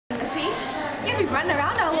be running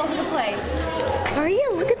around all over the place. Maria,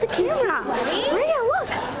 look at the camera. Maria, look.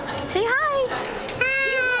 Say hi. Hi.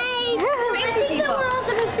 I think that we're all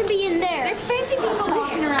supposed to be in there. There's fancy people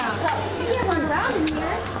walking around. You can't run around in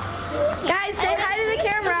here. Guys, say hi to the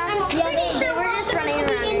camera. Yeah, they were just running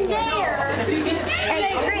around in there.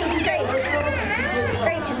 Hey, Grace, you said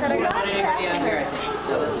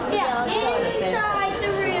Yeah, inside the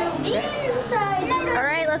room. Inside. all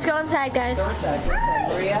right, let's go inside, guys.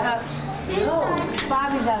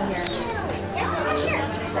 Bobby's out here.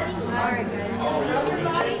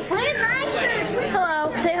 Where's my shirt?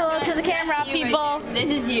 Hello. Say hello to the camera, people. This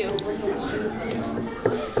is you.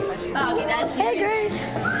 Bobby, that's Hey, Grace.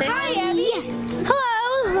 Say hi, Abby.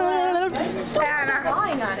 Hello. Anna.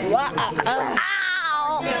 drawing on it. Ow.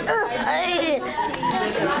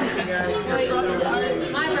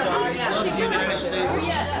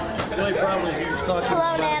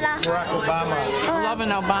 Hello, Nana. Barack Obama. Hello. Loving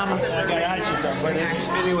Obama. I got eyes up, but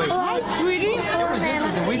anyway. Hi, sweetie. Hello,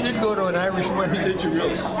 Nana. We did go to an Irish wedding, did you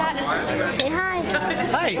really? Say hi.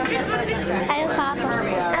 Hi. Hi, Papa.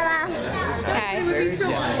 Hello. Hi.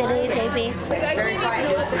 Today, JP.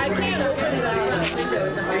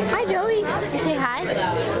 Hi, Joey. You say hi?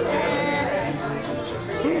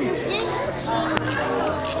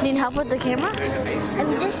 Need help with the camera?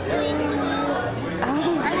 I'm just doing. I'm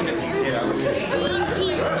saying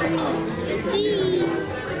cheese to me. Cheese.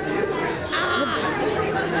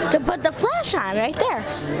 To put the flash on right there.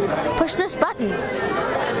 Push this button.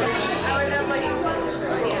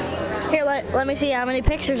 Here, let me see how many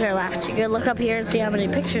pictures are left. You can look up here and see how many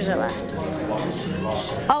pictures are left.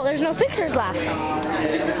 Oh, there's no pictures left.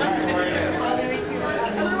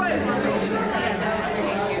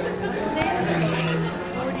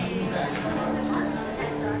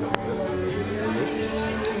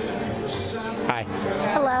 Hi.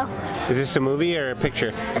 Hello. Is this a movie or a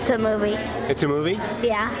picture? It's a movie. It's a movie?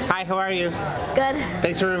 Yeah. Hi, how are you? Good.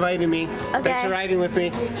 Thanks for inviting me. Okay. Thanks for riding with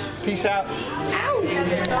me. Peace out.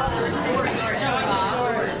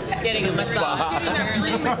 Getting a massage.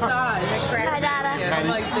 Massage. Hi, Dada. I'm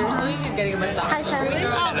like, seriously? He's getting a massage. Hi, Sonny.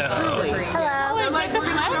 Hello. I'm like, we're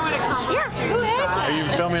gonna throw in a compliment. Yeah. Who is Are you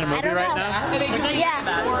filming a I movie don't right know. now?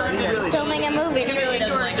 Yeah. Filming a movie. He really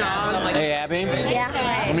doesn't like dogs. I'm like, Hey, Abby.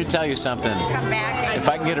 Yeah. Let me tell you something. If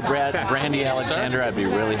I can get a Brandy Alexander, I'd be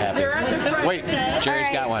really happy. Wait, Jerry's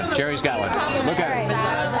got one. Jerry's got one. Look at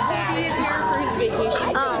her. he is here for his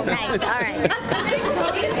vacation. Oh, nice. All right.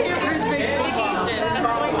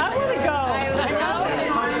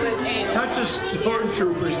 Touch the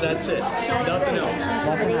stormtroopers, that's it. Nothing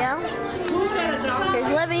else. Video. Here's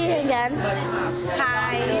Libby again.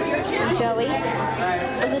 Hi. Joey.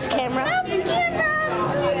 Is this camera?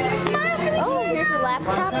 Oh, here's the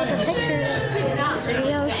laptop with the pictures.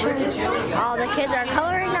 Video shirt. All the kids are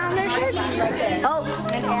coloring on their shirts. Oh.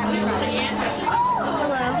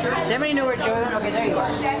 Hello. Does anybody know where Joey is? Okay, there you are.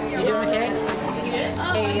 You doing okay?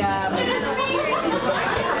 Hey,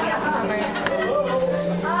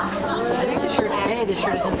 I think the shirt, hey, this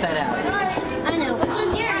shirt is inside out. I know. What's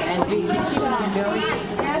in here? And B,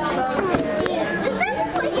 Joey.